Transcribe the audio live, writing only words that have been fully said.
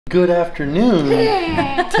Good afternoon.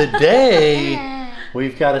 Today,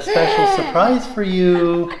 we've got a special surprise for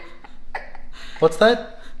you. What's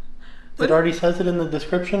that? It already says it in the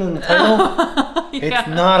description and the title. Yeah. It's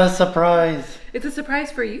not a surprise. It's a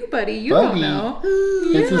surprise for you, buddy. You don't know.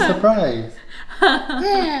 It's a surprise.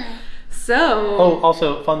 So. Oh,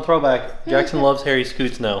 also, fun throwback. Jackson loves Harry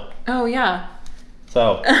Scoots now. Oh, yeah.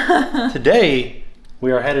 So, today,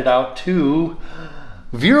 we are headed out to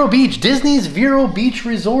Vero Beach, Disney's Vero Beach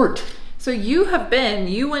Resort. So you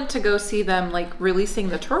went to go see them like releasing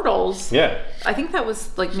the turtles. Yeah. I think that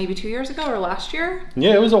was like maybe 2 years ago or last year.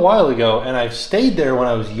 Yeah, it was a while ago, and I've stayed there when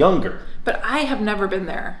I was younger. But I have never been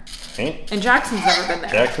there. Okay. And Jackson's never been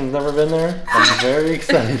there. Jackson's never been there. I'm very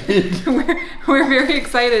excited. we're very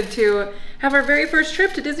excited to have our very first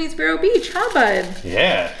trip to Disney's Vero Beach, huh, bud?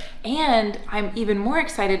 Yeah. And I'm even more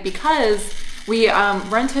excited because we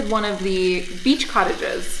rented one of the beach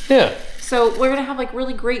cottages. Yeah. So we're gonna have like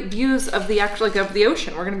really great views of the of the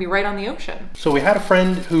ocean. We're gonna be right on the ocean. So we had a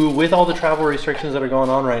friend who, with all the travel restrictions that are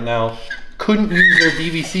going on right now, couldn't use their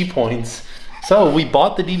DVC points. So we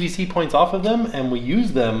bought the DVC points off of them and we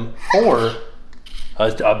used them for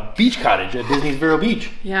a beach cottage at Disney's Vero Beach.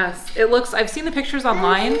 Yes, it looks, I've seen the pictures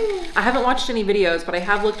online. I haven't watched any videos, but I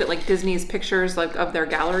have looked at like Disney's pictures, like of their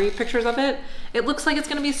gallery pictures of it. It looks like it's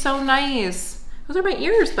gonna be so nice. Those are my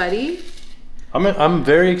ears, buddy. I'm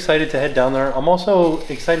very excited to head down there. I'm also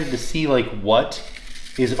excited to see like what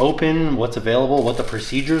is open, what's available, what the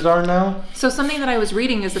procedures are now. So something that I was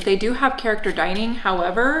reading is that they do have character dining.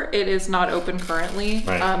 However, it is not open currently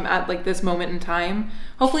at like this moment in time.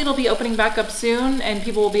 Hopefully it'll be opening back up soon and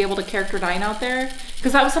people will be able to character dine out there,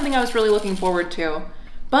 because that was something I was really looking forward to.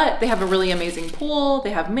 But they have a really amazing pool.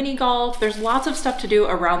 They have mini golf. There's lots of stuff to do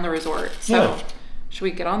around the resort. So should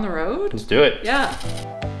we get on the road? Let's do it. Yeah.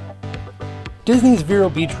 Disney's Vero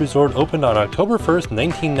Beach Resort opened on October 1st,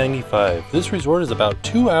 1995. This resort is about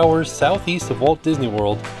 2 hours southeast of Walt Disney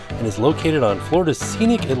World and is located on Florida's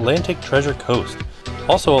scenic Atlantic Treasure Coast.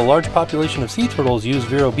 Also, a large population of sea turtles use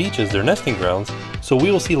Vero Beach as their nesting grounds, so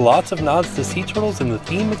we will see lots of nods to sea turtles in the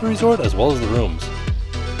theme of the resort as well as the rooms.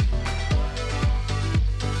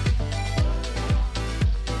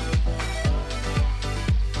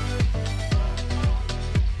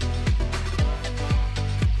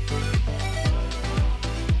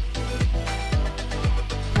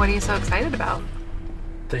 What are you so excited about?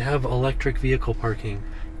 They have electric vehicle parking.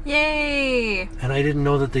 Yay! And I didn't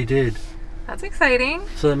know that they did. That's exciting.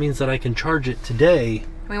 So that means that I can charge it today.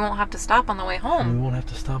 We won't have to stop on the way home. And we won't have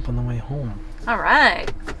to stop on the way home. All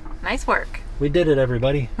right. Nice work. We did it,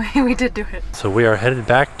 everybody. We did do it. So we are headed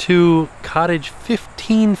back to Cottage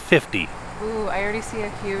 1550. Ooh, I already see a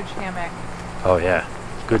huge hammock. Oh yeah,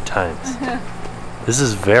 good times. This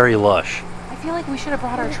is very lush. I feel like we should have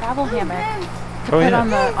brought our travel hammock to put on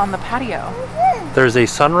the patio. There's a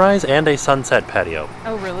sunrise and a sunset patio.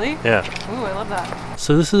 Oh really? Yeah. Ooh, I love that.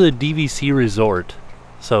 So this is a DVC resort.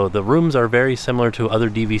 So the rooms are very similar to other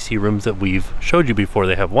DVC rooms that we've showed you before.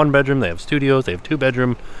 They have 1 bedroom, they have studios, they have 2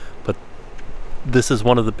 bedroom, but this is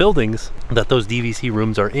one of the buildings that those DVC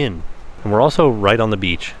rooms are in. And we're also right on the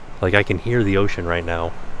beach. Like I can hear the ocean right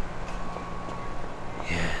now.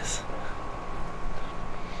 Yes.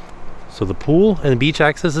 So the pool and the beach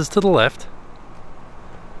access is to the left.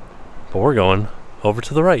 But we're going over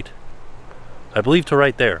to the right. I believe to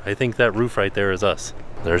right there. I think that roof right there is us.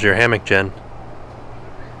 There's your hammock, Jen.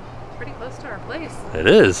 Pretty close to our place. It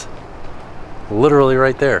is. Literally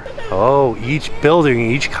right there. Oh, each building,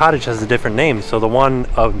 each cottage has a different name. So the one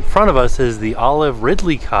in front of us is the Olive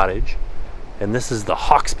Ridley Cottage. And this is the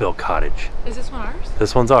Hawksbill Cottage. Is this one ours?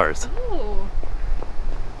 This one's ours. Oh.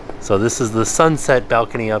 So this is the sunset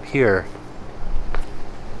balcony up here.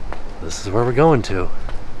 This is where we're going to.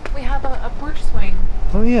 We have a porch swing.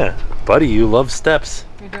 Oh yeah. Buddy, you love steps.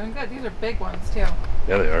 You're doing good. These are big ones too.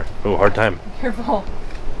 Yeah, they are. Oh, hard time. Careful.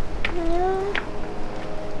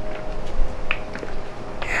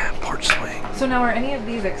 Yeah, porch swing. So now are any of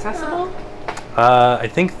these accessible? I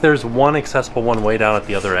think there's one accessible one way down at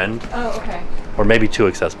the other end. Oh, okay. Or maybe 2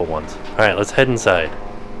 accessible ones. Alright, let's head inside.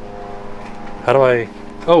 How do I...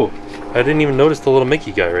 Oh, I didn't even notice the little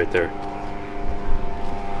Mickey guy right there.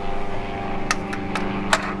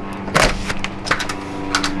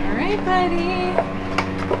 Alright, buddy.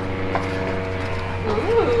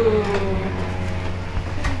 Ooh.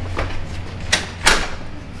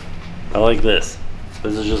 I like this.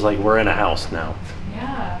 This is just like we're in a house now.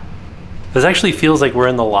 Yeah. This actually feels like we're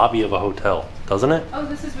in the lobby of a hotel, doesn't it? Oh,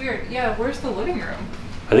 this is weird. Yeah, where's the living room?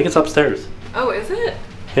 I think it's upstairs. Oh, is it?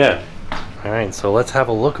 Yeah. Alright, so let's have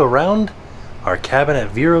a look around our cabin at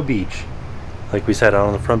Vero Beach. Like we said, out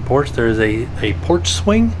on the front porch, there is a porch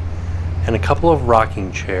swing and a couple of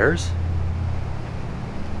rocking chairs.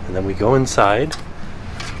 And then we go inside.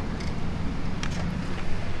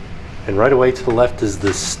 And right away to the left is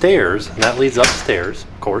the stairs, and that leads upstairs,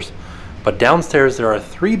 of course. But downstairs there are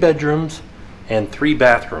 3 bedrooms and 3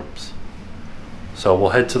 bathrooms. So we'll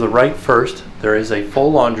head to the right first. There is a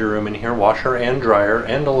full laundry room in here, washer and dryer,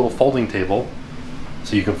 and a little folding table.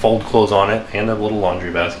 So you can fold clothes on it, and a little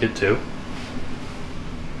laundry basket too.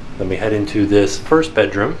 Then we head into this first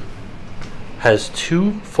bedroom. Has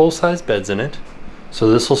 2 full-size beds in it. So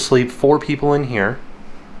this will sleep 4 people in here.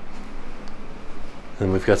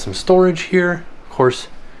 Then we've got some storage here. Of course,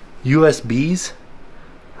 USBs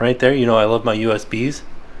right there. You know I love my USBs.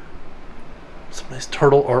 Some nice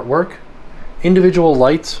turtle artwork. Individual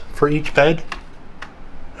lights for each bed.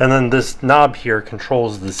 And then this knob here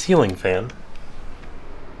controls the ceiling fan.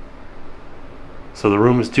 So the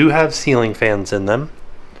rooms do have ceiling fans in them.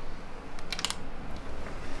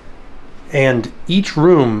 And each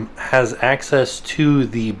room has access to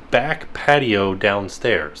the back patio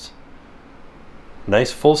downstairs.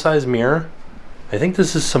 Nice full-size mirror. I think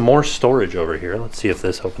this is some more storage over here. Let's see if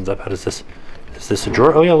this opens up. How does this... Is this a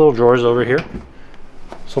drawer? Oh yeah, little drawers over here.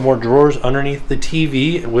 Some more drawers underneath the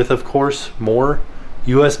TV with, of course, more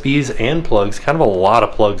USBs and plugs. Kind of a lot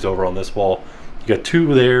of plugs over on this wall. You got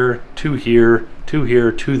 2 there, 2 here, 2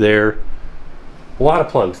 here, 2 there. A lot of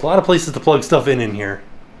plugs. A lot of places to plug stuff in here.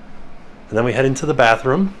 And then we head into the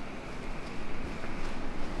bathroom.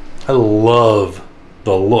 I love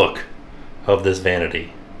the look of this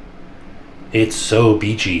vanity. It's so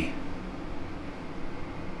beachy.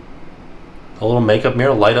 A little makeup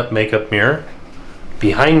mirror, light up makeup mirror.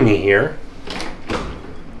 Behind me here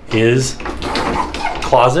is a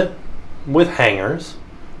closet with hangers,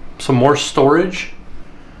 some more storage,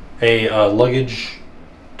 a luggage,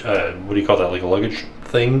 what do you call that, like a luggage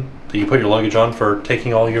thing that you put your luggage on for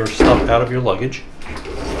taking all your stuff out of your luggage.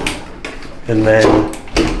 And then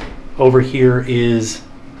over here is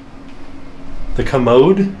the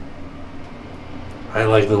commode. I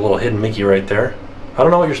like the little hidden Mickey right there. I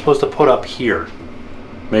don't know what you're supposed to put up here.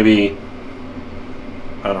 Maybe,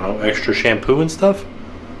 I don't know, extra shampoo and stuff?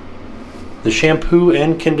 The shampoo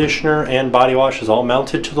and conditioner and body wash is all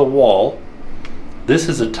mounted to the wall. This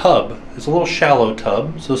is a tub. It's a little shallow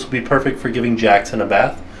tub, so this will be perfect for giving Jackson a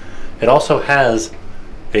bath. It also has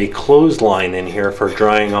a clothesline in here for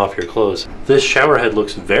drying off your clothes. This shower head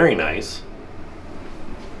looks very nice.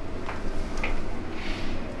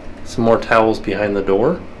 Some more towels behind the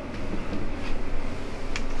door.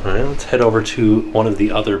 All right, let's head over to one of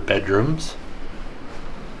the other bedrooms.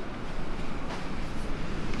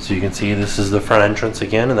 So you can see this is the front entrance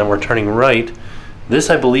again, and then we're turning right. This,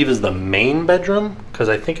 I believe, is the main bedroom, because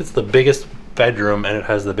I think it's the biggest bedroom and it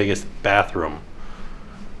has the biggest bathroom.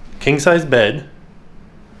 King size bed.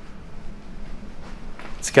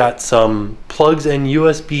 It's got some plugs and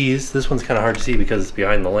USBs. This one's kind of hard to see because it's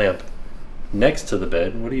behind the lamp. Next to the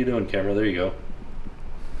bed. What are you doing, camera? There you go.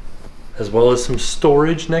 As well as some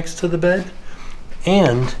storage next to the bed.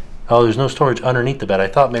 And, oh, there's no storage underneath the bed. I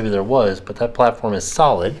thought maybe there was, but that platform is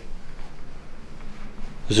solid.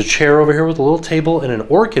 There's a chair over here with a little table and an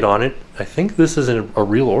orchid on it. I think this is a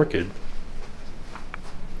real orchid.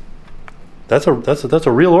 That's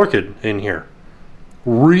a real orchid in here.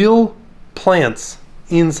 Real plants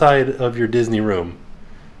inside of your Disney room.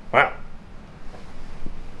 Wow.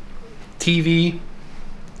 TV,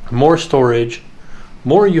 more storage,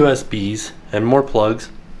 more USBs and more plugs.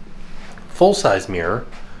 Full-size mirror.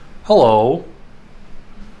 Hello.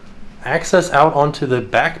 Access out onto the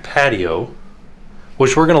back patio,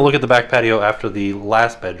 which we're going to look at the back patio after the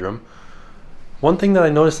last bedroom. One thing that I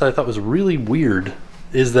noticed that I thought was really weird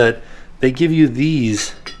is that they give you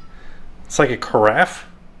these, it's like a carafe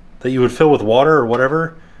that you would fill with water or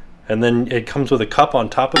whatever, and then it comes with a cup on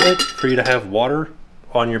top of it for you to have water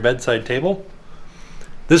on your bedside table.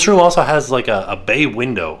 This room also has like a bay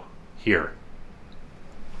window here.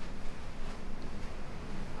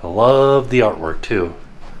 I love the artwork too.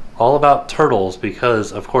 All about turtles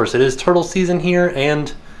because of course it is turtle season here,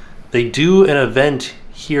 and they do an event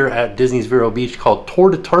here at Disney's Vero Beach called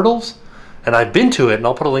Tour de Turtles, and I've been to it, and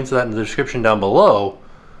I'll put a link to that in the description down below.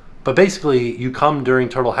 But basically you come during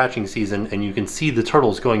turtle hatching season and you can see the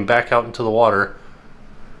turtles going back out into the water.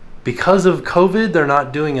 Because of COVID, they're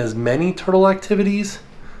not doing as many turtle activities.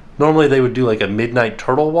 Normally they would do like a midnight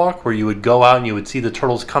turtle walk where you would go out and you would see the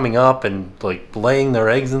turtles coming up and like laying their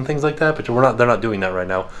eggs and things like that, but they're not doing that right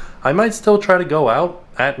now. I might still try to go out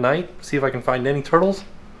at night, see if I can find any turtles.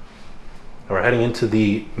 And we're heading into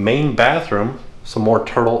the main bathroom. Some more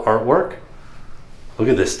turtle artwork. Look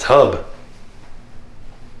at this tub.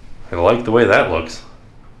 I like the way that looks.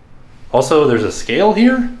 Also, there's a scale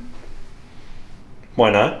here.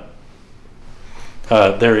 Why not?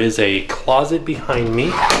 There is a closet behind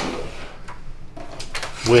me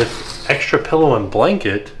with extra pillow and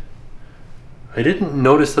blanket. I didn't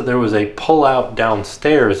notice that there was a pull-out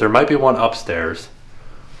downstairs. There might be one upstairs.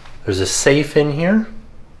 There's a safe in here.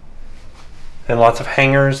 And lots of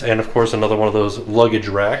hangers, and of course another one of those luggage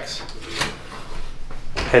racks.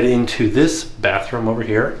 Head into this bathroom over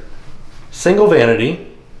here. Single vanity.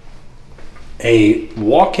 A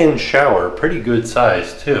walk-in shower, pretty good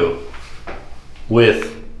size too,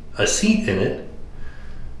 with a seat in it.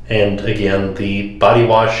 And again, the body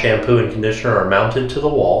wash, shampoo, and conditioner are mounted to the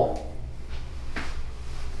wall.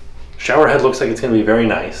 Shower head looks like it's going to be very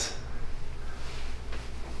nice.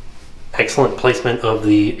 Excellent placement of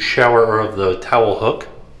the shower or of the towel hook.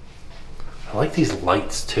 I like these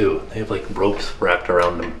lights too. They have like ropes wrapped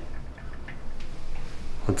around them.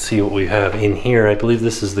 Let's see what we have in here. I believe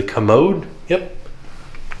this is the commode. Yep.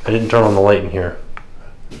 I didn't turn on the light in here.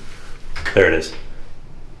 There it is.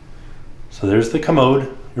 So there's the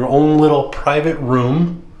commode. Your own little private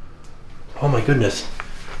room. Oh my goodness.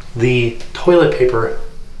 The toilet paper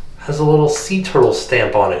has a little sea turtle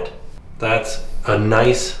stamp on it. That's a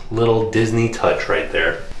nice little Disney touch right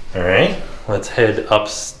there. All right, let's head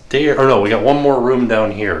upstairs. Oh no, we got one more room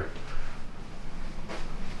down here.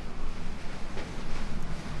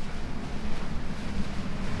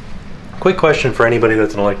 Quick question for anybody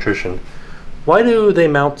that's an electrician. Why do they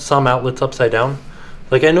mount some outlets upside down?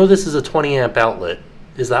 Like, I know this is a 20 amp outlet.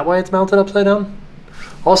 Is that why it's mounted upside down?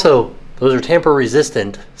 Also, those are tamper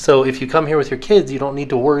resistant. So if you come here with your kids, you don't need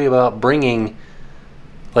to worry about bringing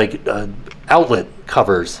like outlet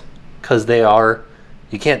covers, because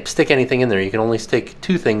you can't stick anything in there. You can only stick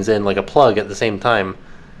two things in, like a plug at the same time.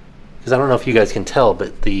 Because I don't know if you guys can tell,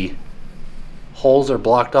 but the holes are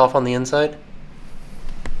blocked off on the inside.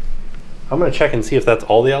 I'm going to check and see if that's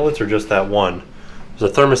all the outlets or just that one.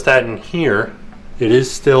 There's a thermostat in here. It is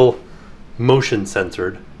still motion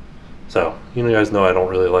censored. So, you guys know I don't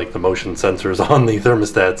really like the motion sensors on the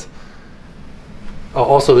thermostats. Oh,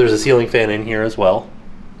 also, there's a ceiling fan in here as well.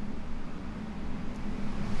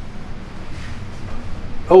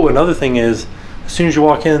 Oh, another thing is, as soon as you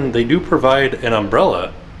walk in, they do provide an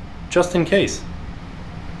umbrella, just in case.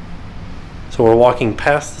 So we're walking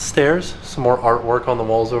past the stairs, some more artwork on the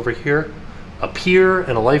walls over here, a pier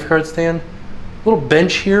and a lifeguard stand, a little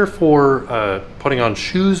bench here for putting on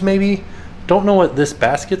shoes maybe. Don't know what this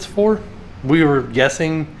basket's for. We were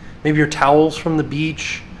guessing maybe your towels from the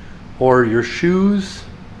beach or your shoes.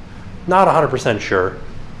 Not 100% sure.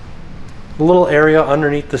 A little area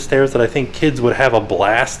underneath the stairs that I think kids would have a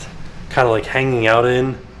blast kind of like hanging out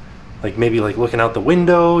in, like maybe like looking out the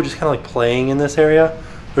window, just kind of like playing in this area.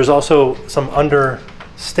 There's also some under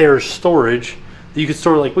stairs storage that you could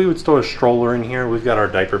store, like we would store a stroller in here. We've got our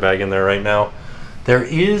diaper bag in there right now. There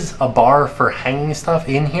is a bar for hanging stuff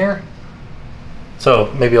in here.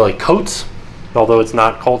 So maybe like coats, although it's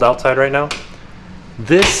not cold outside right now.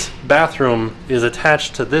 This bathroom is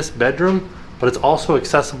attached to this bedroom, but it's also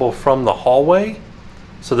accessible from the hallway.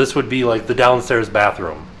 So this would be like the downstairs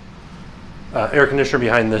bathroom. Air conditioner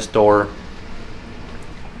behind this door.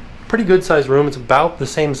 Pretty good sized room. It's about the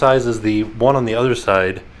same size as the one on the other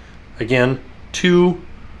side. Again, 2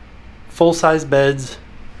 full-size beds,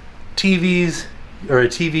 TVs, or a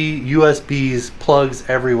TV, USBs, plugs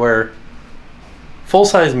everywhere.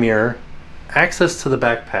 Full-size mirror, access to the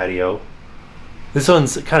back patio. This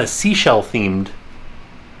one's kind of seashell themed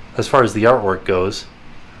as far as the artwork goes.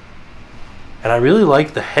 And I really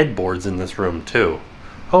like the headboards in this room too.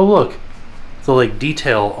 Oh look, the like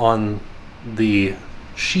detail on the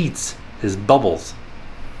sheets is bubbles.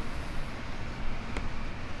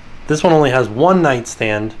 This one only has one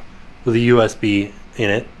nightstand with a USB in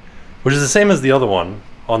it, which is the same as the other one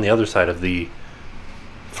on the other side of the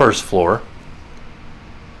first floor.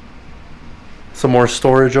 Some more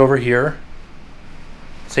storage over here.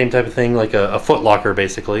 Same type of thing, like a foot locker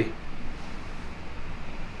basically.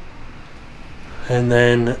 And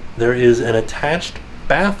then there is an attached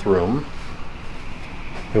bathroom.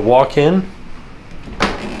 We walk in.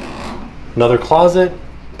 Another closet,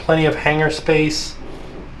 plenty of hanger space.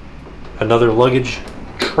 Another luggage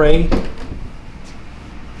tray.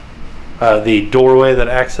 The doorway that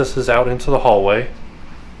accesses out into the hallway.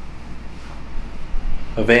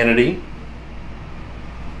 A vanity.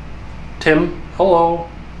 Tim, hello.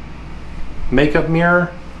 Makeup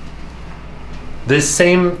mirror. This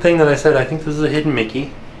same thing that I said, I think this is a hidden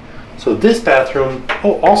Mickey. So this bathroom,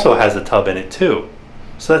 also has a tub in it too.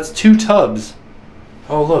 So that's 2 tubs.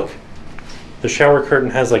 Oh look, the shower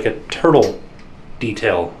curtain has like a turtle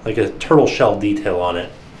detail, like a turtle shell detail on it.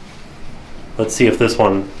 Let's see if this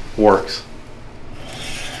one works.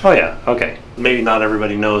 Oh yeah, okay. Maybe not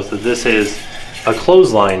everybody knows that this is a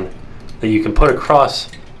clothesline that you can put across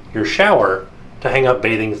your shower to hang up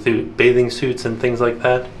bathing suits and things like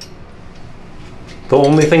that. The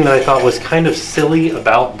only thing that I thought was kind of silly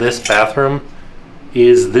about this bathroom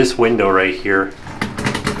is this window right here.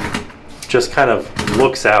 Just kind of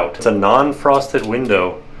looks out. It's a non-frosted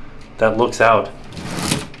window that looks out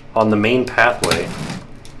on the main pathway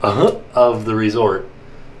of the resort.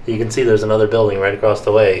 You can see there's another building right across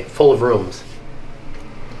the way, full of rooms.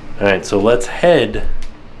 All right, so let's head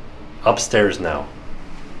upstairs now.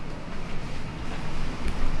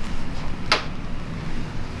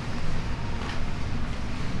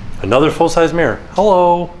 Another full-size mirror.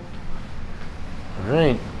 Hello. All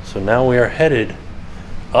right, so now we are headed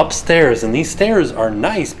upstairs, and these stairs are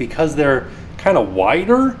nice because they're kind of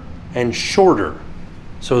wider and shorter,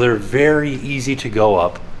 so they're very easy to go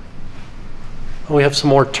up. Oh, we have some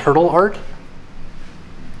more turtle art.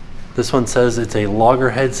 This one says it's a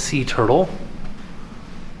loggerhead sea turtle,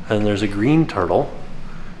 and there's a green turtle,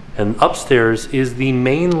 and upstairs is the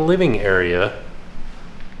main living area,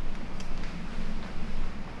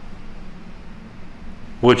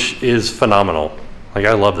 which is phenomenal. Like,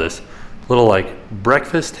 I love this. Little like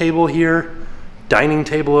breakfast table here, dining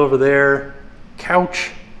table over there,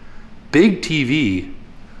 couch, big TV,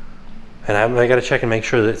 and I gotta check and make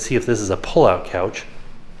sure that, see if this is a pull-out couch.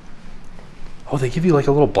 Oh, they give you like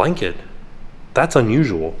a little blanket. That's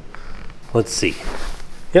unusual. Let's see.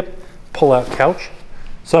 Yep, pull-out couch.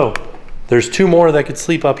 So there's two more that could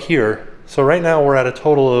sleep up here. So right now we're at a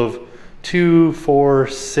total of 2, 4,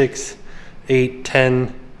 6, 8,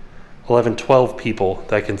 10, 11, 12 people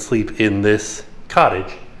that can sleep in this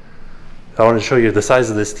cottage. I want to show you the size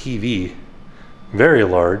of this TV. Very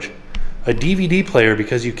large. A DVD player,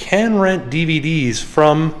 because you can rent DVDs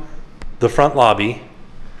from the front lobby.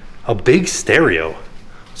 A big stereo.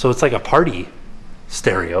 So it's like a party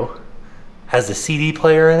stereo. Has a CD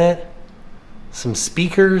player in it. Some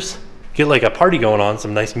speakers. Get like a party going on.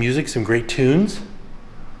 Some nice music, some great tunes.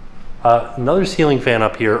 Another ceiling fan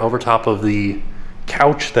up here over top of the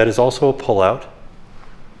couch that is also a pull-out.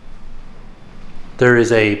 There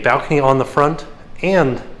is a balcony on the front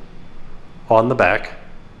and on the back.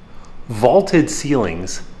 Vaulted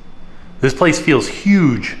ceilings. This place feels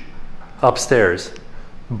huge upstairs.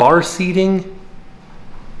 Bar seating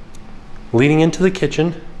leading into the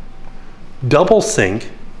kitchen. Double sink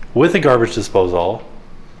with a garbage disposal.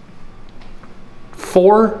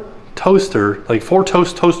 4 toast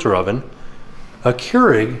toaster oven. A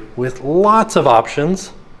Keurig with lots of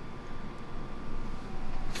options.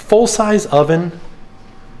 Full-size oven,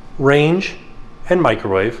 range, and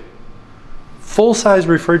microwave. Full-size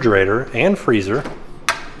refrigerator and freezer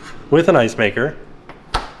with an ice maker.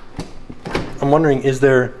 I'm wondering, is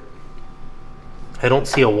there, I don't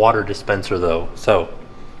see a water dispenser though. So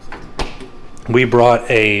we brought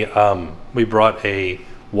a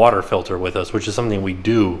water filter with us, which is something we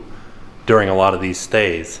do during a lot of these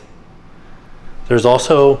stays. There's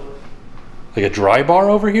also like a dry bar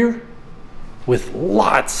over here with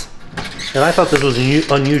lots, and I thought this was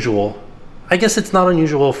unusual. I guess it's not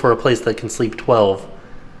unusual for a place that can sleep 12.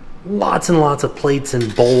 Lots and lots of plates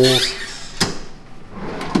and bowls.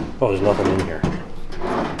 Oh, there's nothing in here.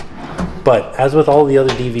 But as with all the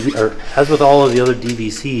other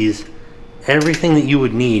DVCs, everything that you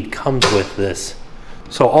would need comes with this.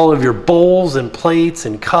 So all of your bowls and plates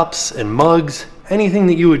and cups and mugs, anything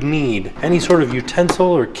that you would need, any sort of utensil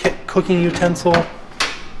or cooking utensil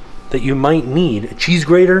that you might need, a cheese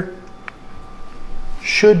grater,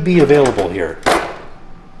 should be available here.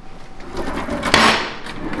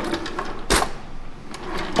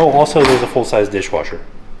 Oh, also there's a full-size dishwasher.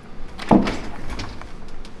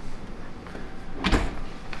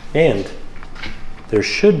 And there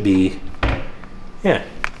should be, yeah,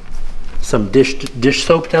 some dish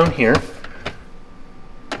soap down here,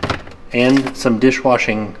 and some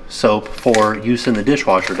dishwashing soap for use in the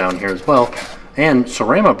dishwasher down here as well, and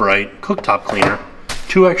Cerama Bright cooktop cleaner,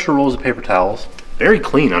 2 extra rolls of paper towels. Very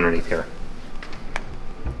clean underneath here.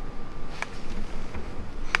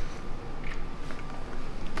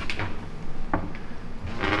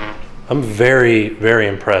 I'm very, very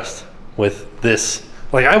impressed with this.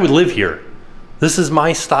 Like, I would live here. This is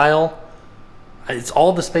my style. It's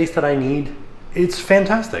all the space that I need. It's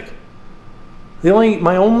fantastic.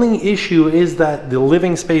 My only issue is that the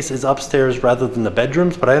living space is upstairs rather than the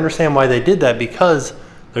bedrooms, but I understand why they did that, because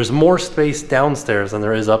there's more space downstairs than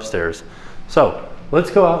there is upstairs. So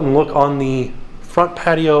let's go out and look on the front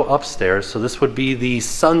patio upstairs. So this would be the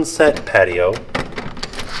sunset patio.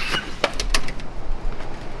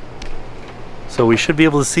 So we should be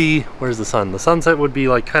able to see, where's the sun? The sunset would be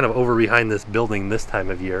like kind of over behind this building this time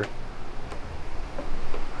of year.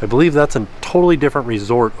 I believe that's a totally different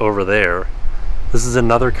resort over there. This is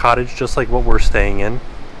another cottage just like what we're staying in.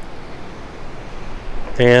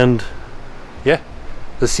 And yeah,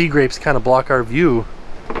 the sea grapes kind of block our view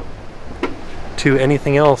to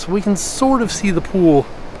anything else. We can sort of see the pool.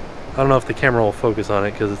 I don't know if the camera will focus on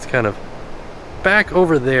it because it's kind of back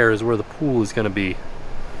over there is where the pool is going to be.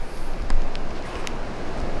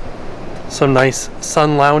 Some nice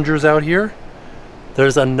sun loungers out here.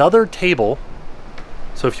 There's another table.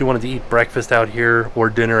 So if you wanted to eat breakfast out here or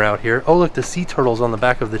dinner out here. Oh look, the sea turtles on the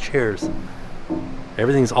back of the chairs.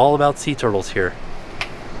 Everything's all about sea turtles here.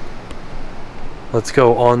 Let's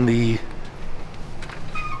go on the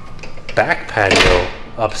back patio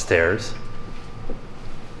upstairs.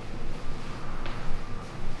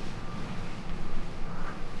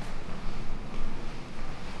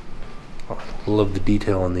 Oh, I love the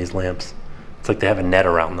detail on these lamps. It's like they have a net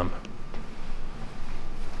around them.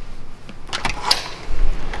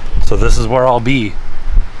 So this is where I'll be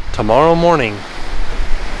tomorrow morning,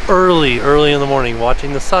 early in the morning,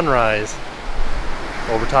 watching the sunrise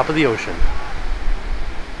over top of the ocean.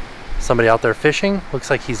 Somebody out there fishing.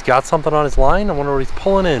 Looks like he's got something on his line. I wonder what he's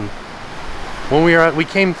pulling in. When we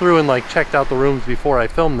came through and like checked out the rooms before I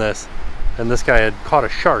filmed this, and this guy had caught a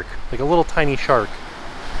shark, like a little tiny shark.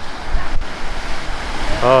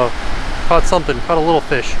 Oh, caught something, caught a little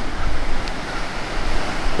fish.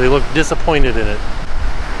 They looked disappointed in it.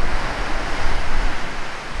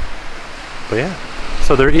 But yeah,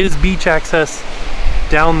 so there is beach access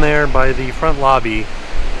down there by the front lobby,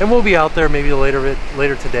 and we'll be out there maybe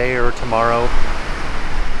later today or tomorrow.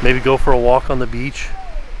 Maybe go for a walk on the beach.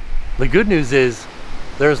 The good news is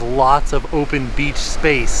there's lots of open beach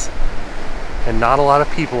space and not a lot of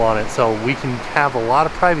people on it, so we can have a lot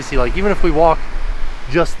of privacy. Like even if we walk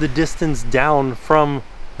just the distance down from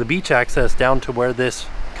the beach access down to where this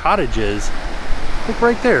cottage is, look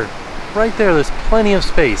right there, there's plenty of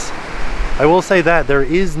space. I will say that there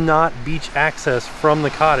is not beach access from the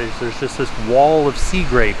cottage. There's just this wall of sea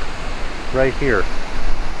grape right here.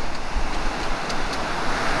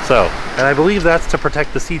 So, and I believe that's to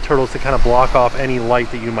protect the sea turtles, to kind of block off any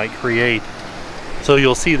light that you might create. So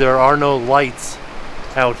you'll see there are no lights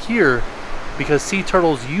out here because sea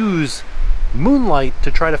turtles use moonlight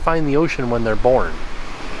to try to find the ocean when they're born.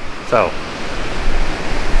 So,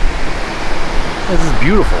 this is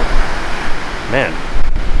beautiful. Man.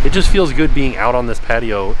 It just feels good being out on this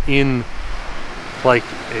patio in, like,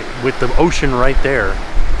 with the ocean right there.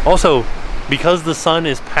 Also, because the sun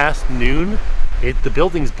is past noon, the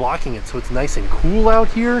building's blocking it, so it's nice and cool out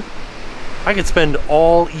here. I could spend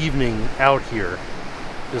all evening out here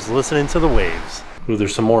just listening to the waves. Ooh,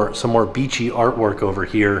 there's some more beachy artwork over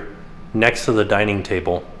here next to the dining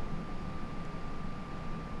table.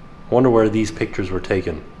 I wonder where these pictures were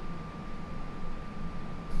taken.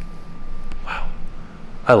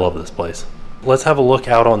 I love this place. Let's have a look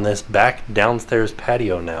out on this back downstairs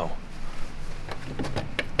patio now.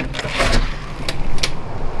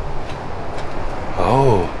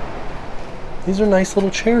 Oh, these are nice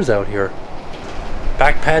little chairs out here.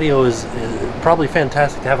 Back patio is probably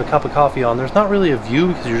fantastic to have a cup of coffee on. There's not really a view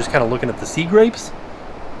because you're just kind of looking at the sea grapes,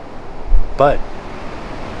 but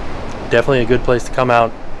definitely a good place to come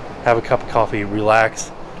out, have a cup of coffee,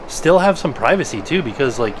 relax. Still have some privacy too,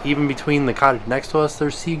 because like even between the cottage next to us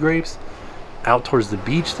there's sea grapes, out towards the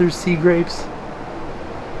beach there's sea grapes,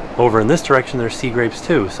 over in this direction there's sea grapes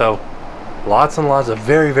too. So lots and lots of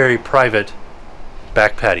very private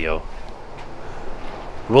back patio.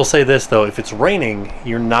 We'll say this though, if it's raining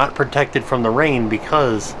you're not protected from the rain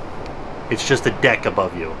because it's just a deck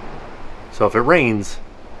above you. So if it rains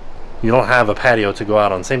you don't have a patio to go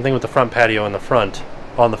out on. Same thing with the front patio in the front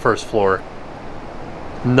on the first floor.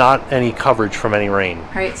 Not any coverage from any rain.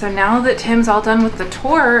 All right, so now that Tim's all done with the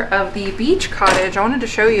tour of the beach cottage, I wanted to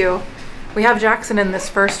show you, we have Jackson in this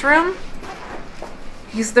first room.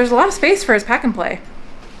 There's a lot of space for his pack and play.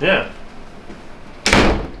 Yeah.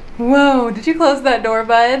 Whoa, did you close that door,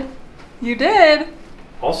 bud? You did.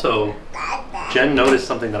 Also, Jen noticed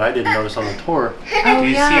something that I didn't notice on the tour. Oh, do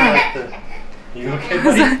you yeah. see like you okay,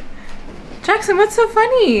 buddy? Jackson, what's so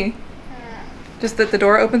funny? Just that the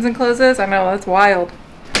door opens and closes? I know, that's wild.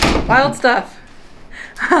 Wild stuff.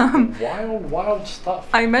 Wild stuff.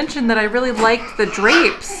 I mentioned that I really liked the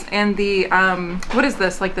drapes and the, what is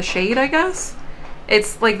this, like the shade, I guess?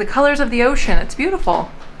 It's like the colors of the ocean. It's beautiful.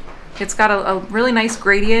 It's got a really nice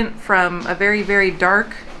gradient from a very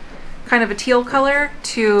dark kind of a teal color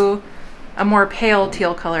to a more pale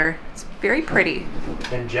teal color. It's Very pretty.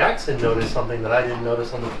 And Jackson noticed something that I didn't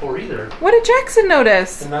notice on the tour either. What did Jackson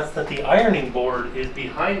notice? And that's that the ironing board is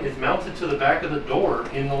mounted to the back of the door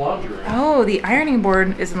in the laundry room. Oh, the ironing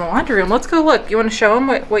board is in the laundry room. Let's go look. You want to show him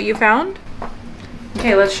what you found?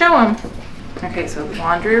 Okay, let's show him. Okay, so the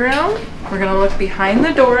laundry room. We're gonna look behind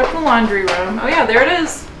the door of the laundry room. Oh yeah, there it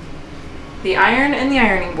is. The iron and the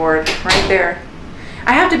ironing board right there.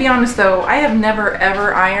 I have to be honest though, I have never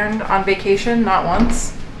ever ironed on vacation, not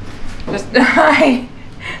once. Just, hi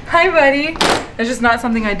buddy. It's just not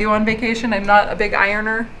something I do on vacation. I'm not a big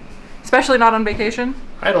ironer, especially not on vacation.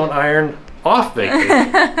 I don't iron off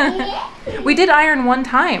vacation. We did iron one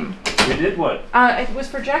time. We did what? It was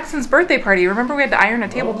for Jackson's birthday party. Remember we had to iron a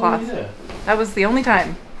tablecloth? Oh, yeah. That was the only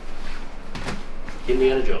time. Give me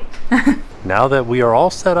a joke. Now that we are all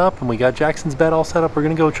set up and we got Jackson's bed all set up, we're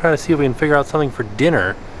gonna go try to see if we can figure out something for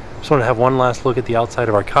dinner. Just want to have one last look at the outside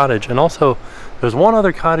of our cottage, and also there's one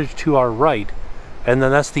other cottage to our right, and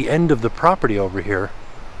then that's the end of the property over here.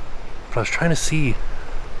 But I was trying to see,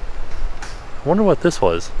 I wonder what this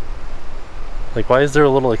was. Like, why is there a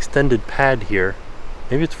little extended pad here?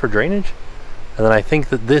 Maybe it's for drainage? And then I think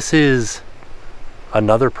that this is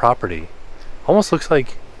another property. Almost looks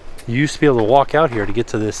like you used to be able to walk out here to get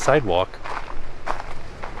to this sidewalk.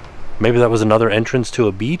 Maybe that was another entrance to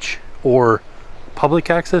a beach, or public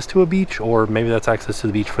access to a beach, or maybe that's access to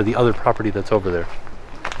the beach for the other property that's over there.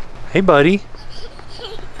 Hey buddy.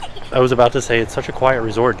 I was about to say it's such a quiet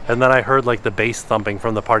resort, and then I heard like the bass thumping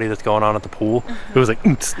from the party that's going on at the pool. It was like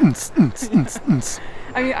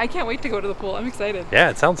I mean, I can't wait to go to the pool. I'm excited. Yeah,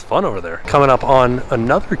 it sounds fun over there. Coming up on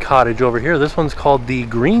another cottage over here. This one's called the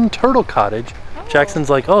Green Turtle Cottage. Oh. Jackson's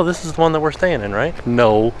like, oh, this is the one that we're staying in, right?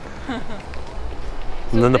 No.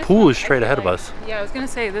 And then the pool is straight ahead of us. Yeah, I was gonna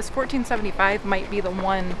say this 1475 might be the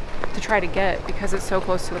one to try to get because it's so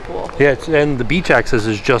close to the pool. Yeah, and the beach access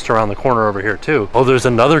is just around the corner over here too. Oh, there's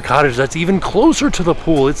another cottage that's even closer to the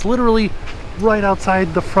pool. It's literally right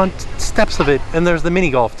outside the front steps of it, and there's the mini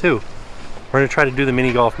golf too. We're gonna try to do the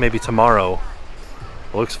mini golf maybe tomorrow.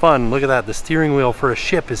 It looks fun. Look at that. The steering wheel for a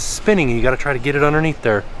ship is spinning, and you gotta try to get it underneath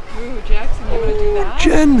there. Ooh, Jackson, you wanna do that?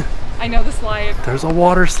 Jen! I know the slide. There's a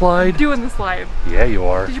water slide. I'm doing the slide. Yeah, you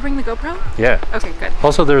are. Did you bring the GoPro? Yeah. Okay, good.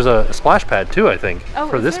 Also, there's a splash pad too, I think,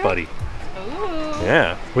 for this there? buddy. Ooh.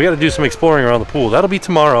 Yeah. We gotta do some exploring around the pool. That'll be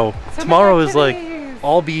tomorrow. So tomorrow is like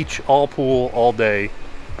all beach, all pool, all day.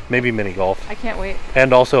 Maybe mini golf. I can't wait.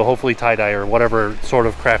 And also hopefully tie-dye or whatever sort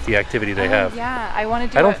of crafty activity they have. Yeah, I want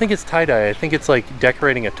to do I don't think it's tie-dye. I think it's like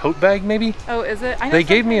decorating a tote bag maybe. Oh, is it? I know they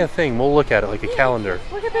gave me a thing. We'll look at it, like a calendar.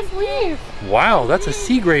 Look at this leaf. Wow, that's a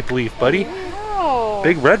sea grape leaf, buddy. Wow.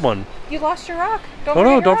 Big red one. You lost your rock. Don't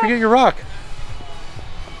forget your rock.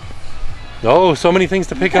 Oh, so many things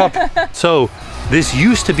to pick up. So this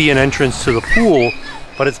used to be an entrance to the pool,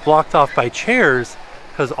 but it's blocked off by chairs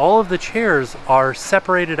because all of the chairs are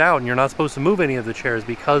separated out, and you're not supposed to move any of the chairs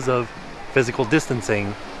because of physical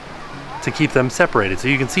distancing to keep them separated. So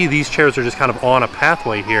you can see these chairs are just kind of on a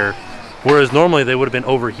pathway here, whereas normally they would have been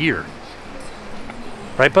over here.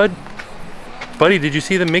 Right, bud? Buddy, did you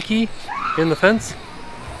see the Mickey in the fence?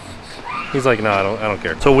 He's like, no, I don't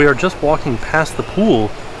care. So we are just walking past the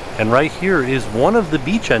pool, and right here is one of the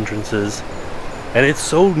beach entrances, and it's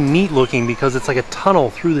so neat looking because it's like a tunnel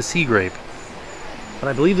through the sea grape. And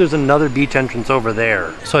I believe there's another beach entrance over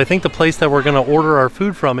there. So I think the place that we're gonna order our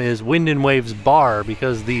food from is Wind and Waves Bar,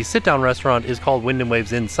 because the sit-down restaurant is called Wind and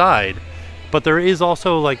Waves inside, but there is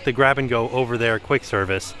also like the grab and go over there, quick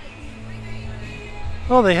service.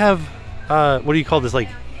 Oh, they have, what do you call this, like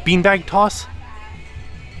beanbag toss?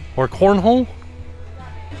 Or cornhole?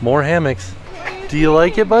 More hammocks. Do you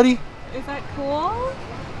like it, buddy? Is that cool?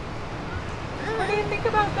 What do you think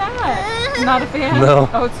about that? Not a fan? No.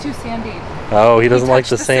 Oh, it's too sandy. Oh, he doesn't like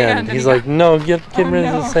the sand. He's like, no, get rid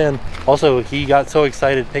of the no. sand. Also, he got so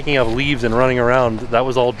excited picking up leaves and running around, that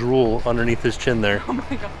was all drool underneath his chin there. Oh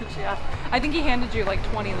my gosh, yeah. I think he handed you like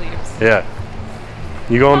 20 leaves. Yeah.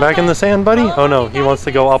 You going back in the sand, buddy? Oh no, he wants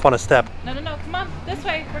to go up on a step. No, come on, this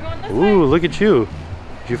way. We're going this way. Ooh, look at you.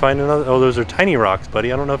 Did you find another? Oh, those are tiny rocks,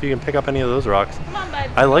 buddy. I don't know if you can pick up any of those rocks. Come on,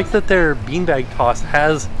 bud. I like that their beanbag toss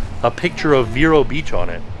has a picture of Vero Beach on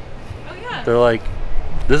it. Oh yeah. They're like,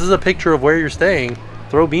 this is a picture of where you're staying.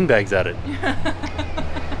 Throw beanbags at it.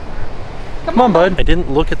 Come on, bud. I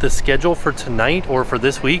didn't look at the schedule for tonight or for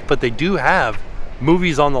this week, but they do have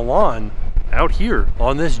movies on the lawn out here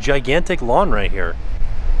on this gigantic lawn right here.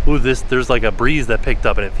 Ooh, there's like a breeze that picked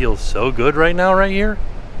up and it feels so good right now right here.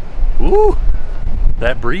 Ooh,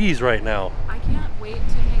 that breeze right now. I can't wait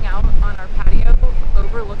to hang out on our patio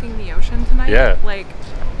overlooking the ocean tonight. Yeah. Like,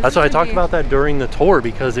 that's why I talked about that during the tour,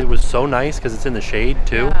 because it was so nice because it's in the shade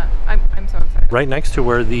too. Yeah, I'm Right next to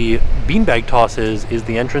where the beanbag toss is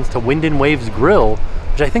the entrance to Wind and Waves Grill,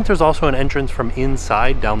 which I think there's also an entrance from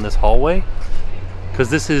inside down this hallway, because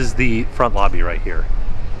this is the front lobby right here.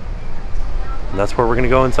 And that's where we're gonna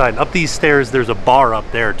go inside. Up these stairs, there's a bar up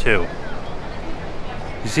there too.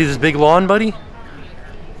 You see this big lawn, buddy?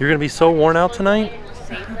 You're gonna be so worn out tonight.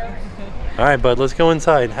 All right, bud, let's go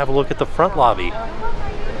inside and have a look at the front lobby.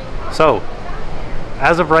 So,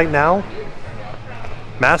 as of right now,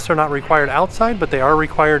 masks are not required outside, but they are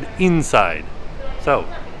required inside. So,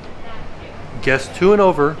 guests 2 and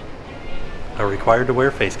over are required to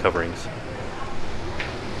wear face coverings.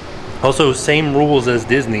 Also, same rules as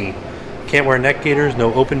Disney. Can't wear neck gaiters,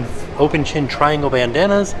 no open chin triangle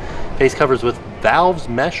bandanas, face covers with valves,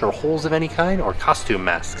 mesh, or holes of any kind, or costume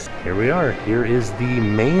masks. Here we are. Here is the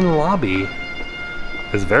main lobby.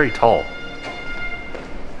 It's very tall.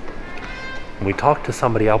 And we talked to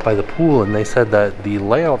somebody out by the pool, and they said that the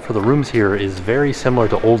layout for the rooms here is very similar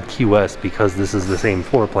to Old Key West, because this is the same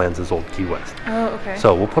floor plans as Old Key West. Oh, okay.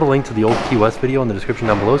 So we'll put a link to the Old Key West video in the description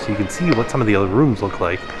down below so you can see what some of the other rooms look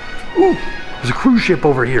like. Ooh, there's a cruise ship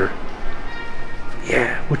over here.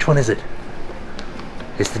 Yeah, which one is it?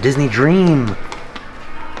 It's the Disney Dream.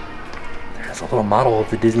 There's a little model of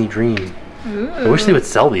the Disney Dream. Ooh. I wish they would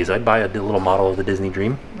sell these. I'd buy a little model of the Disney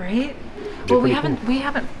Dream. Right? Well, we haven't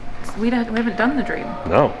done the Dream.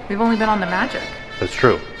 No. We've only been on the Magic. That's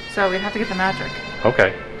true. So we'd have to get the Magic.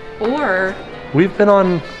 Okay. Or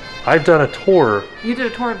I've done a tour. you did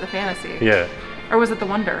a tour of the Fantasy. Yeah. Or was it the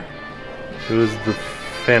Wonder? It was the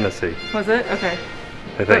Fantasy. Was it? Okay.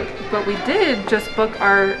 I think. But we did just book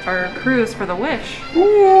our cruise for the Wish.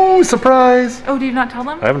 Ooh, surprise! Oh, did you not tell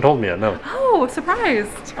them? I haven't told them yet, no. Oh, surprise.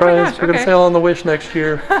 Surprise, oh my gosh, we're gonna sail on the Wish next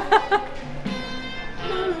year.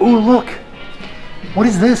 Ooh, look! What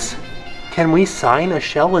is this? Can we sign a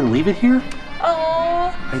shell and leave it here?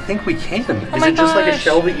 Oh. I think we can. Oh Is my it just like a gosh.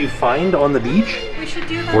 shell that you find on the beach? We should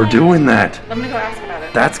do that. We're doing that. I'm gonna go ask about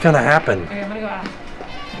it. That's gonna happen. Okay, I'm gonna go ask.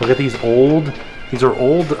 Look at these are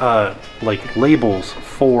old like labels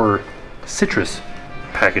for citrus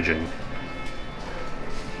packaging.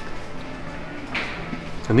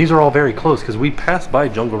 And these are all very close because we passed by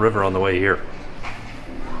Jungle River on the way here.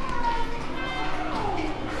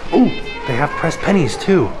 Oh, they have pressed pennies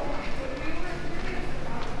too.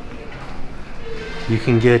 You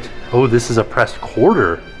can get, oh, this is a pressed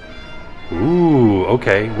quarter. Ooh,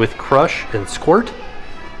 okay, with crush and squirt.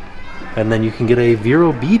 And then you can get a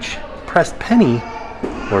Vero Beach pressed penny,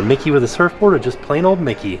 or Mickey with a surfboard, or just plain old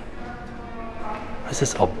Mickey. What is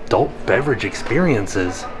this? Adult beverage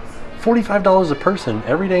experiences. $45 a person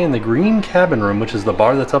every day in the Green Cabin Room, which is the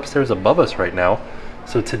bar that's upstairs above us right now.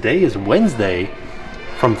 So today is Wednesday.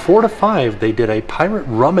 From 4 to 5, they did a pirate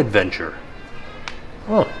rum adventure.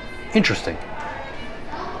 Oh, interesting.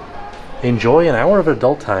 Enjoy an hour of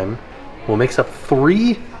adult time. We'll mix up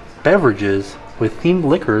 3 beverages with themed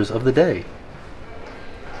liquors of the day.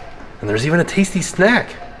 And there's even a tasty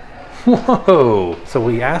snack. Whoa! So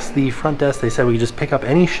we asked the front desk, they said we just pick up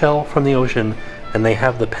any shell from the ocean, and they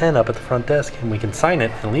have the pen up at the front desk, and we can sign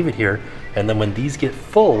it and leave it here. And then when these get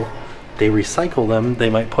full, they recycle them. They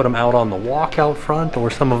might put them out on the walk out front, or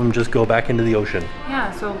some of them just go back into the ocean.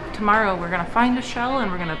 Yeah, so tomorrow we're gonna find a shell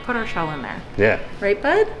and we're gonna put our shell in there. Yeah. Right,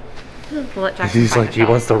 bud? We'll let Jackson He's like, he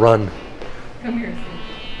wants to run. Come here.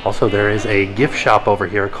 Also, there is a gift shop over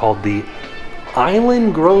here called the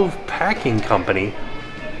Island Grove Packing Company.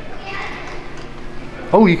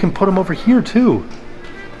 Oh, you can put them over here too.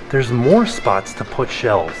 There's more spots to put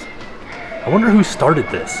shells. I wonder who started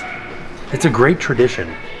this. It's a great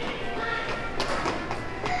tradition.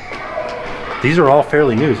 These are all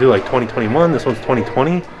fairly new too, like 2021. This one's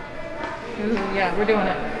 2020. Ooh, yeah, we're doing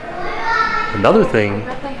it. Another thing. I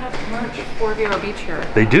bet they have merch for Vero Beach here.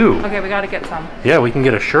 They do. Okay, we gotta get some. Yeah, we can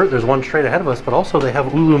get a shirt. There's one straight ahead of us, but also they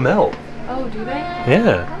have Ulu Mel. Oh, do they?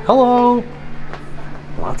 Yeah. Hello.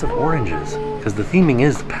 Lots of oranges, because the theming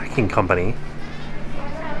is the packing company.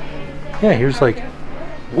 Yeah, here's like,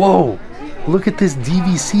 whoa, look at this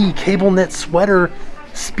DVC cable net sweater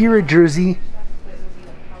spirit jersey.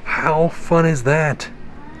 How fun is that?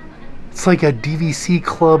 It's like a DVC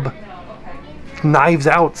club Knives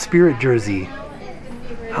Out spirit jersey.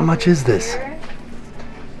 How much is this?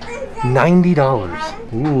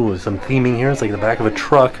 $90. Ooh, some theming here. It's like the back of a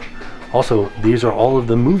truck. Also, these are all of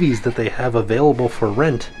the movies that they have available for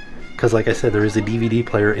rent. Because like I said, there is a DVD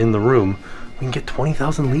player in the room. We can get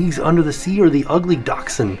 20,000 Leagues Under the Sea or The Ugly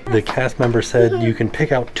Dachshund. The cast member said you can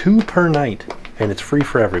pick out 2 per night, and it's free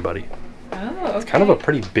for everybody. Oh, okay. It's kind of a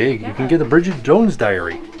pretty big, you can get the Bridget Jones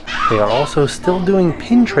Diary. They are also still doing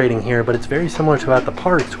pin trading here, but it's very similar to at the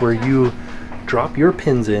parks where you drop your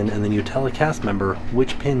pins in, and then you tell a cast member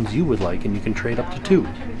which pins you would like, and you can trade up to 2.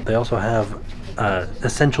 They also have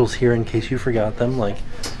essentials here in case you forgot them, like,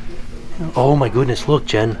 oh my goodness, look,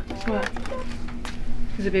 Jen. What?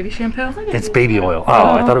 Is it baby shampoo? It's baby oil.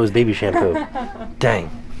 Oh, I thought it was baby shampoo. Dang.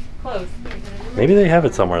 Close. Maybe they have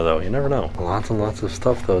it somewhere though, you never know. Lots and lots of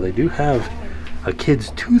stuff though. They do have a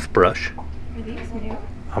kid's toothbrush. Are these new?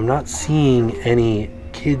 I'm not seeing any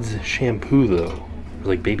kids shampoo though,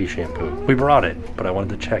 like baby shampoo. We brought it, but I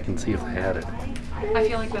wanted to check and see if they had it. I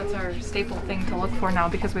feel like that's our staple thing to look for now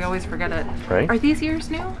because we always forget it. Right? Are these ears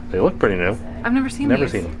new? They look pretty new. I've never seen Never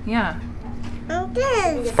these. seen them. Yeah.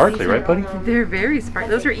 Sparkly, right, buddy? They're very sparkly.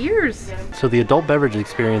 Those are ears. So the adult beverage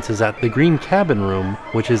experience is at the Green Cabin Room,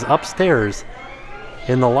 which is upstairs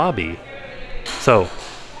in the lobby. So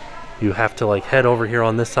you have to like head over here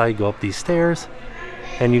on this side, go up these stairs,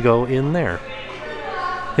 and you go in there.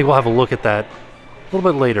 I think we'll have a look at that a little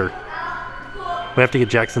bit later. We have to get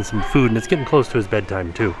Jackson some food, and it's getting close to his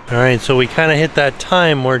bedtime too. All right, so we kind of hit that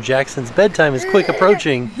time where Jackson's bedtime is quick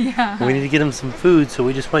approaching. Yeah. We need to get him some food, so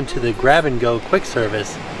we just went to the grab and go quick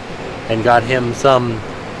service and got him some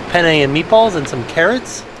penne and meatballs and some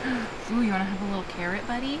carrots. Ooh, you want to have a little carrot,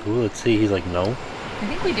 buddy? Ooh, let's see. He's like, no. I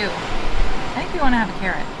think we do. I think we want to have a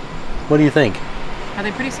carrot. What do you think? Are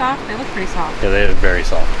they pretty soft? They look pretty soft. Yeah, they're very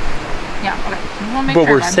soft. Yeah, okay. We won't make But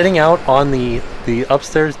sure, we're bud. sitting out on the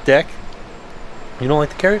upstairs deck. You don't like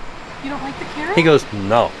the carrot? You don't like the carrot? He goes,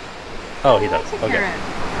 no. Oh, he does. I like the Okay.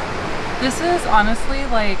 carrot. This is honestly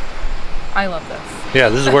like, I love this. Yeah,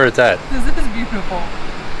 this is where it's at. This is beautiful.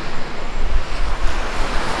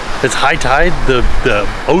 It's high tide. The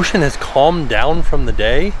ocean has calmed down from the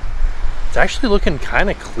day. It's actually looking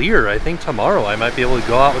kind of clear. I think tomorrow I might be able to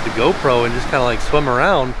go out with the GoPro and just kind of like swim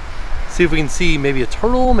around, see if we can see maybe a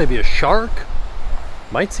turtle, maybe a shark.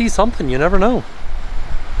 Might see something, you never know.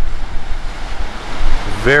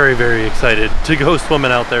 Very, very excited to go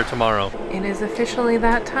swimming out there tomorrow. It is officially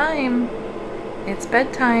that time. It's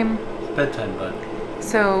bedtime. It's bedtime, bud.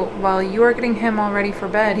 So while you are getting him all ready for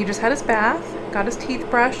bed, he just had his bath, got his teeth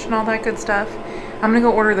brushed and all that good stuff. I'm gonna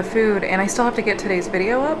go order the food, and I still have to get today's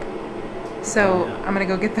video up. So I'm gonna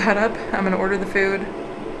go get that up. I'm gonna order the food,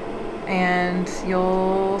 and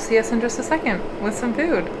you'll see us in just a second with some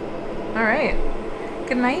food. All right.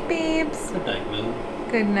 Good night, babes. Good night, Moo.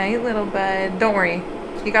 Good night, little bud. Don't worry.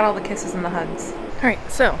 You got all the kisses and the hugs. All right,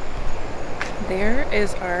 so there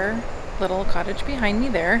is our little cottage behind me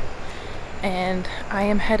there. And I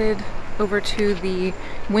am headed over to the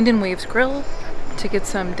Wind and Waves Grill to get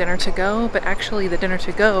some dinner to go. But actually the dinner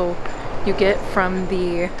to go you get from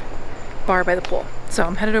the bar by the pool. So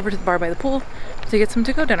I'm headed over to the bar by the pool to get some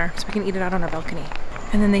to-go dinner so we can eat it out on our balcony.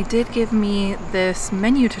 And then they did give me this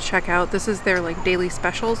menu to check out. This is their like daily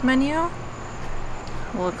specials menu.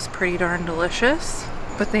 Looks pretty darn delicious.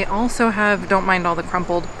 But they also have, don't mind all the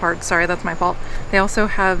crumpled parts, sorry, that's my fault. They also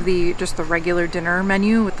have just the regular dinner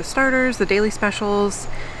menu with the starters, the daily specials,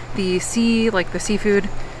 the seafood,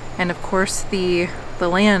 and of course the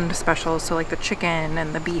land specials, so like the chicken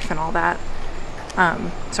and the beef and all that.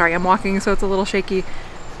 Sorry, I'm walking so it's a little shaky,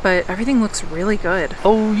 but everything looks really good.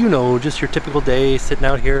 Oh, you know, just your typical day, sitting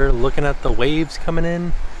out here looking at the waves coming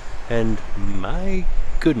in, and my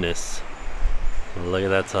goodness, look at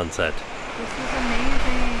that sunset. This is amazing.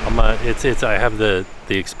 I have the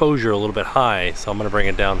exposure a little bit high, so I'm gonna bring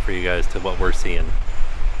it down for you guys to what we're seeing.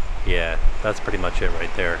 Yeah, that's pretty much it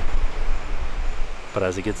right there. But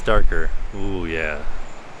as it gets darker, ooh yeah,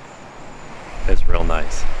 it's real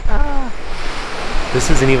nice. This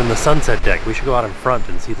isn't even the sunset deck. We should go out in front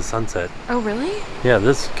and see the sunset. Oh really? Yeah,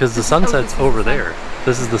 because the sunset's over there.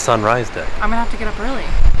 This is the sunrise deck. I'm gonna have to get up early.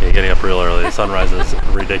 Yeah, you're getting up real early. The sunrise is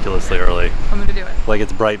ridiculously early. I'm gonna do it. Like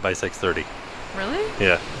it's bright by 6:30. Really?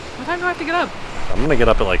 Yeah. What time do I have to get up? I'm gonna get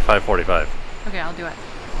up at like 5:45. Okay, I'll do it.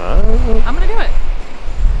 Oh. I'm gonna do it.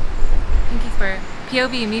 Pinky swear.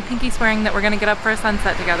 POV, me pinky swearing that we're gonna get up for a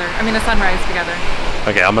sunset together. I mean a sunrise together.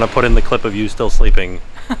 Okay, I'm gonna put in the clip of you still sleeping,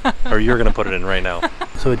 or you're gonna put it in right now.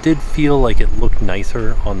 So it did feel like it looked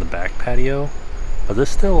nicer on the back patio, but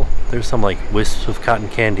there's some like wisps of cotton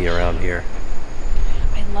candy around here.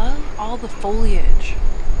 I love all the foliage.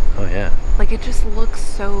 Oh yeah. Like it just looks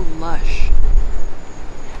so lush.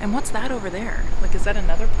 And what's that over there? Like is that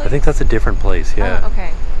another place? I think that's a different place, yeah. Oh,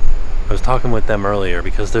 okay. I was talking with them earlier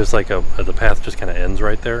because there's like the path just kind of ends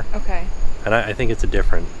right there. Okay. And I think it's a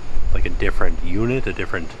different unit, a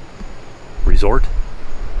different resort.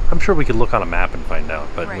 I'm sure we could look on a map and find out,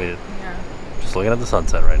 but right. Yeah. Just looking at the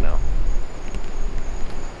sunset right now.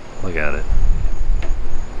 Look at it.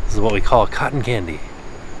 This is what we call cotton candy.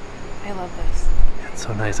 I love this. It's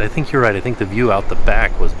so nice. I think you're right. I think the view out the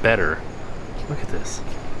back was better Look at this.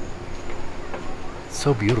 It's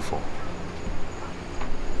so beautiful.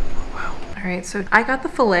 Wow. All right, so I got the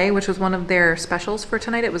filet, which was one of their specials for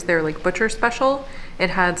tonight. It was their like butcher special.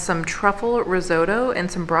 It had some truffle risotto and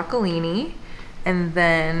some broccolini, and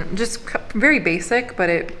then just very basic, but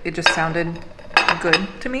it just sounded good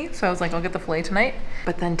to me. So I was like, I'll get the filet tonight.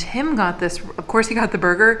 But then Tim got this, of course he got the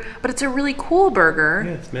burger, but it's a really cool burger.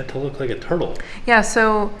 Yeah, it's meant to look like a turtle. Yeah,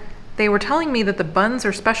 so they were telling me that the buns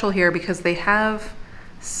are special here because they have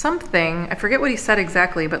something, I forget what he said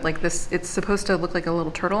exactly, but like this, it's supposed to look like a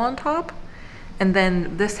little turtle on top. And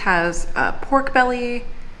then this has pork belly,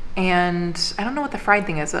 and I don't know what the fried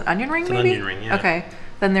thing is, an onion ring maybe? An onion ring, yeah. Okay,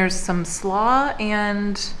 then there's some slaw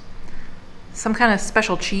and some kind of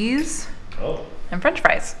special cheese. Oh. And french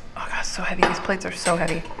fries. Oh gosh, so heavy. These plates are so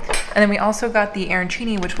heavy. And then we also got the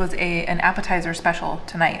arancini, which was an appetizer special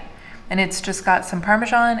tonight. And it's just got some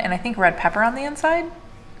Parmesan and I think red pepper on the inside.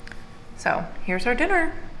 So here's our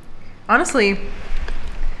dinner. Honestly,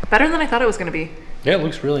 better than I thought it was gonna be. Yeah, it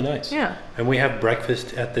looks really nice. Yeah. And we have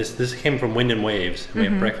breakfast at this came from Wind and Waves. And we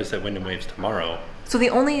have breakfast at Wind and Waves tomorrow. So the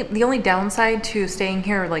only downside to staying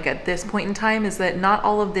here like at this point in time is that not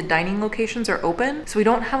all of the dining locations are open. So we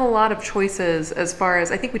don't have a lot of choices as far as,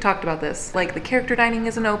 I think we talked about this, like the character dining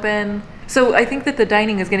isn't open. So I think that the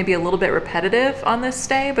dining is gonna be a little bit repetitive on this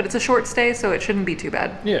stay, but it's a short stay, so it shouldn't be too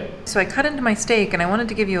bad. Yeah. So I cut into my steak and I wanted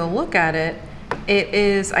to give you a look at it.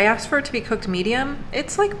 I asked for it to be cooked medium.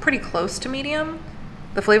 It's like pretty close to medium.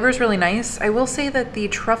 The flavor is really nice. I will say that the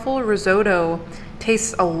truffle risotto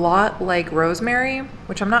tastes a lot like rosemary,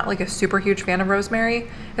 which I'm not like a super huge fan of rosemary.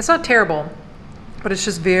 It's not terrible, but it's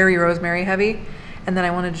just very rosemary heavy. And then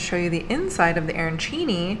I wanted to show you the inside of the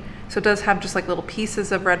arancini. So it does have just like little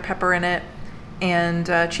pieces of red pepper in it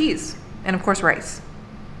and cheese, and of course rice.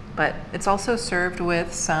 But it's also served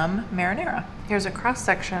with some marinara. Here's a cross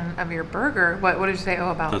section of your burger. What did you say?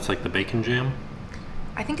 Oh, about? That's like the bacon jam?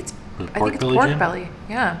 I think it's pork belly.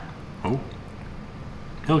 Yeah. Oh.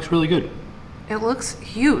 It looks really good. It looks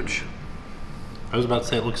huge. I was about to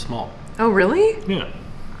say it looks small. Oh, really? Yeah.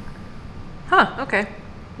 Huh, okay.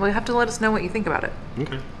 Well, you have to let us know what you think about it.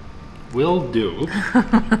 Okay. Will do.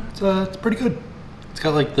 It's pretty good. It's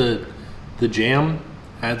got like the jam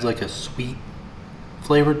adds like a sweet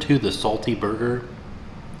flavor to the salty burger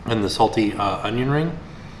and the salty onion ring.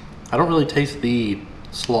 I don't really taste the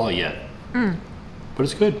slaw yet, but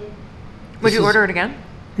it's good. Would you order it again?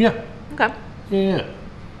 Yeah. Okay. Yeah.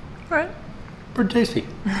 All right. Pretty tasty.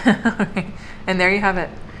 All right. And there you have it.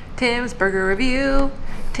 Tim's Burger Review.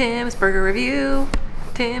 Tim's Burger Review.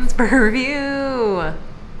 Tim's Burger Review.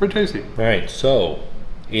 Pretty tasty. All right, so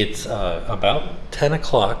it's about 10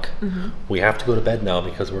 o'clock. We have to go to bed now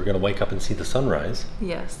because we're going to wake up and see the sunrise.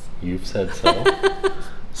 Yes. You've said so.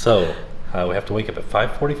 So we have to wake up at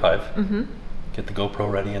 5:45. Get the GoPro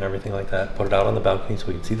ready and everything like that. Put it out on the balcony so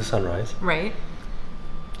we can see the sunrise. Right.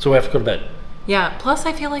 So we have to go to bed. Yeah. Plus,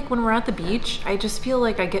 I feel like when we're at the beach, I just feel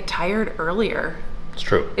like I get tired earlier. It's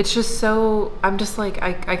true. It's just so, I'm just like,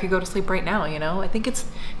 I could go to sleep right now, you know? I think it's,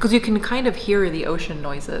 because you can kind of hear the ocean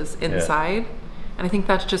noises inside. Yeah. And I think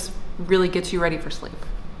that just really gets you ready for sleep.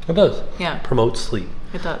 It does. Yeah. Promotes sleep.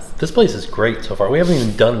 It does. This place is great so far. We haven't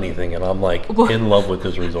even done anything and I'm like in love with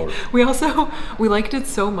this resort. We liked it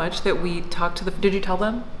so much that we talked to did you tell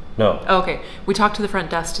them? No. Oh, okay. We talked to the front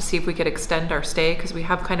desk to see if we could extend our stay because we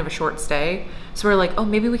have kind of a short stay. So we're like, oh,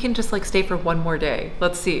 maybe we can just like stay for one more day.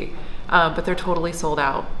 Let's see. But they're totally sold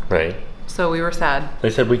out. Right. So we were sad. They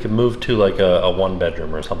said we could move to like a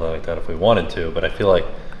 1-bedroom or something like that if we wanted to, but I feel like...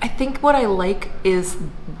 I think what I like is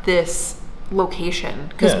this location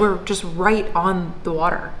because we're just right on the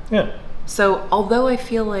water. Yeah. So although I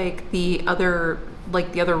feel like the other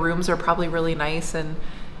rooms are probably really nice and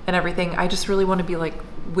everything, I just really want to be like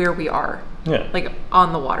where we are. Yeah. Like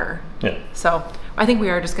on the water. Yeah. So I think we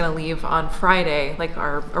are just going to leave on Friday like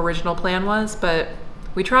our original plan was, but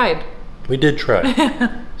we tried. We did try.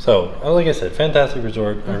 So, like I said, fantastic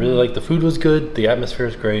resort. I really like the food was good. The atmosphere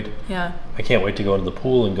is great. Yeah. I can't wait to go into the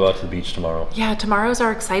pool and go out to the beach tomorrow. Yeah, tomorrow's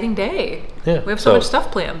our exciting day. Yeah. We have so much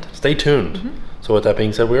stuff planned. Stay tuned. So with that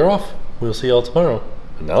being said, we're off. We'll see y'all tomorrow.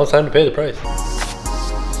 And now it's time to pay the price.